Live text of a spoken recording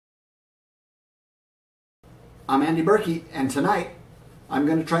I'm Andy Birkey, and tonight I'm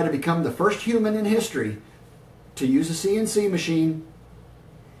going to try to become the first human in history to use a CNC machine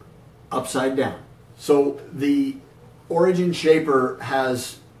upside down. So the Origin Shaper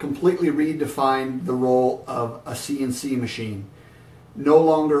has completely redefined the role of a CNC machine. No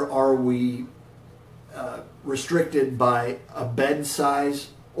longer are we restricted by a bed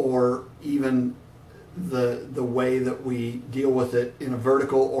size or even the way that we deal with it in a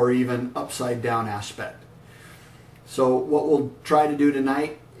vertical or even upside down aspect. So what we'll try to do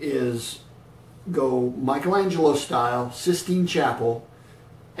tonight is go Michelangelo style, Sistine Chapel,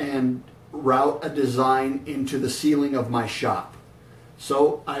 and route a design into the ceiling of my shop.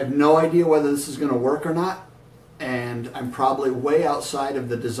 So I have no idea whether this is going to work or not, and I'm probably way outside of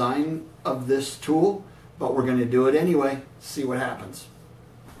the design of this tool, but we're going to do it anyway, see what happens.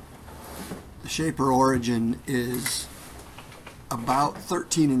 The Shaper Origin is about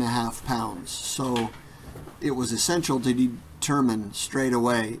 13.5 pounds, so it was essential to determine straight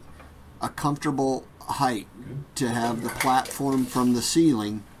away a comfortable height to have the platform from the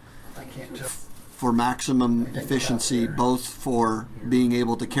ceiling for maximum efficiency, both for being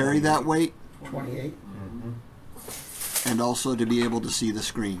able to carry that weight 28 and also to be able to see the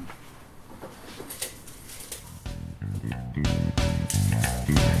screen.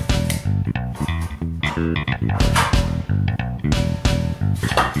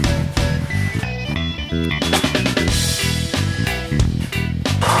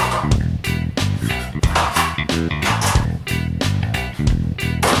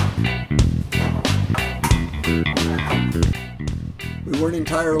 We weren't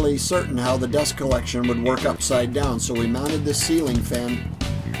entirely certain how the dust collection would work upside down, so we mounted this ceiling fan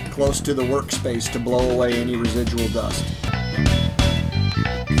close to the workspace to blow away any residual dust.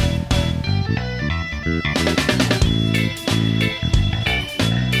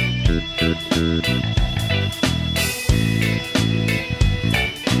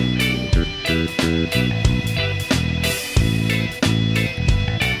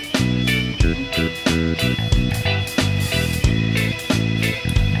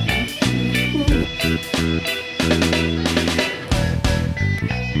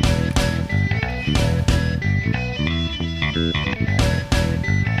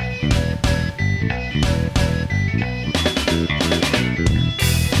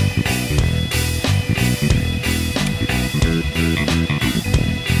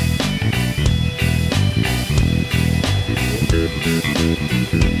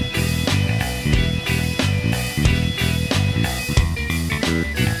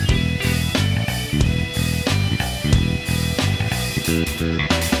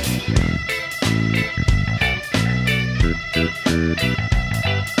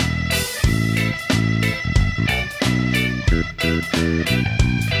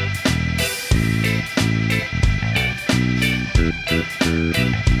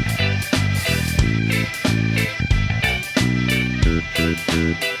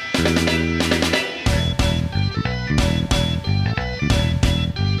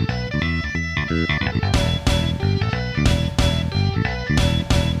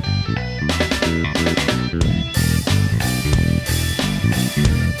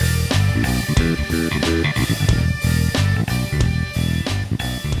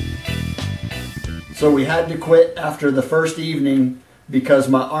 So we had to quit after the first evening because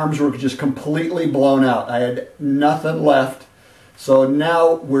my arms were just completely blown out. I had nothing left. So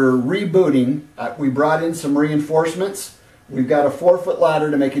now we're rebooting. We brought in some reinforcements. We've got a 4-foot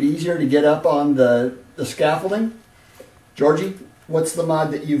ladder to make it easier to get up on the scaffolding. Georgie, what's the mod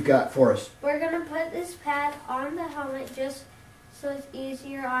that you've got for us? We're going to put this pad on the helmet just so it's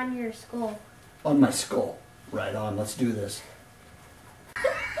easier on your skull. On my skull. Right on, let's do this.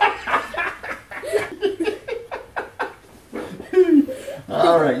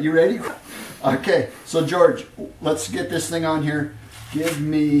 Alright, you ready? Okay, so George, let's get this thing on here. Give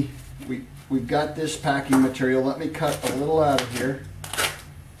me, we've got this packing material. Let me cut a little out of here.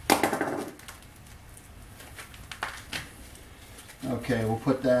 Okay, we'll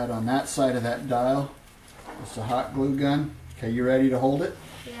put that on that side of that dial. It's a hot glue gun. Okay, you ready to hold it?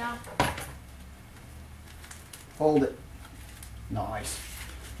 Yeah. Hold it. Nice.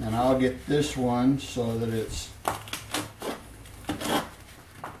 And I'll get this one so that it's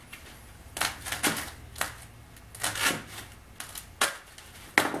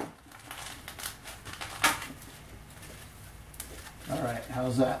alright,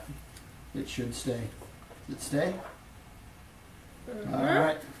 how's that? It should stay. Does it stay?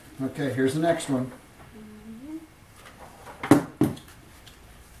 Alright. Okay, here's the next one.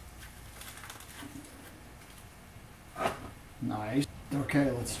 Nice.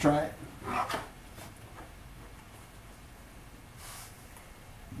 Okay, let's try it.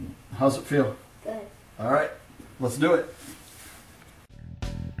 How's it feel? Good. All right, let's do it.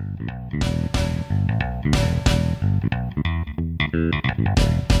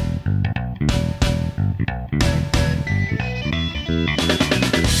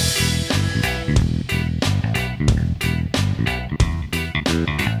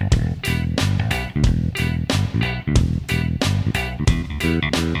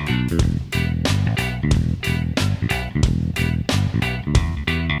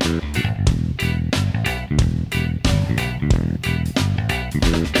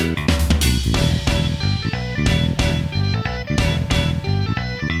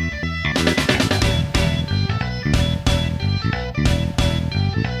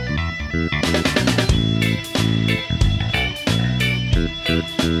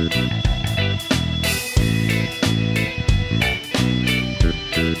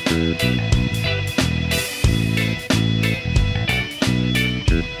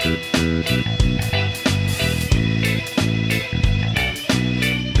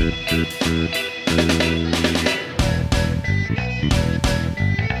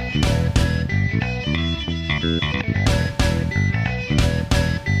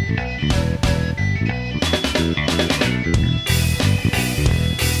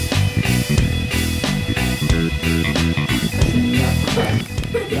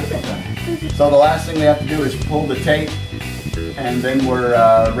 So the last thing we have to do is pull the tape, and then we're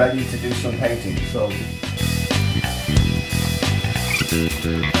ready to do some painting. So.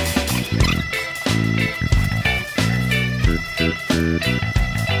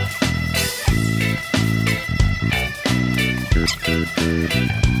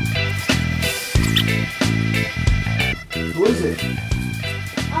 Who is it?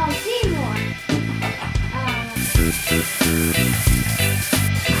 Oh, Seymour.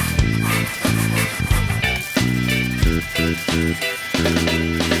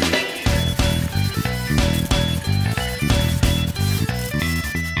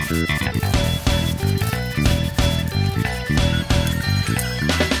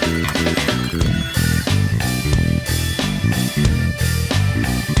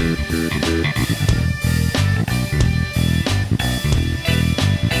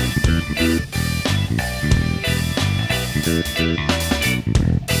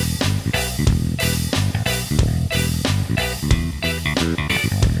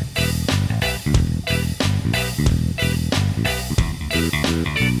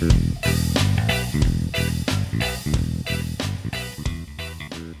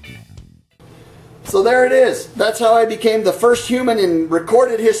 So there it is. That's how I became the first human in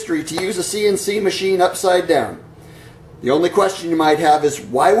recorded history to use a CNC machine upside down. The only question you might have is,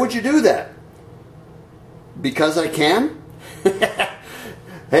 why would you do that? Because I can?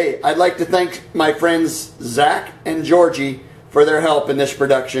 Hey, I'd like to thank my friends Zach and Georgie for their help in this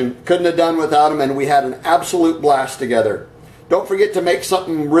production. Couldn't have done without them, and we had an absolute blast together. Don't forget to make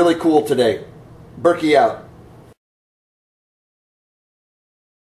something really cool today. Birkey out.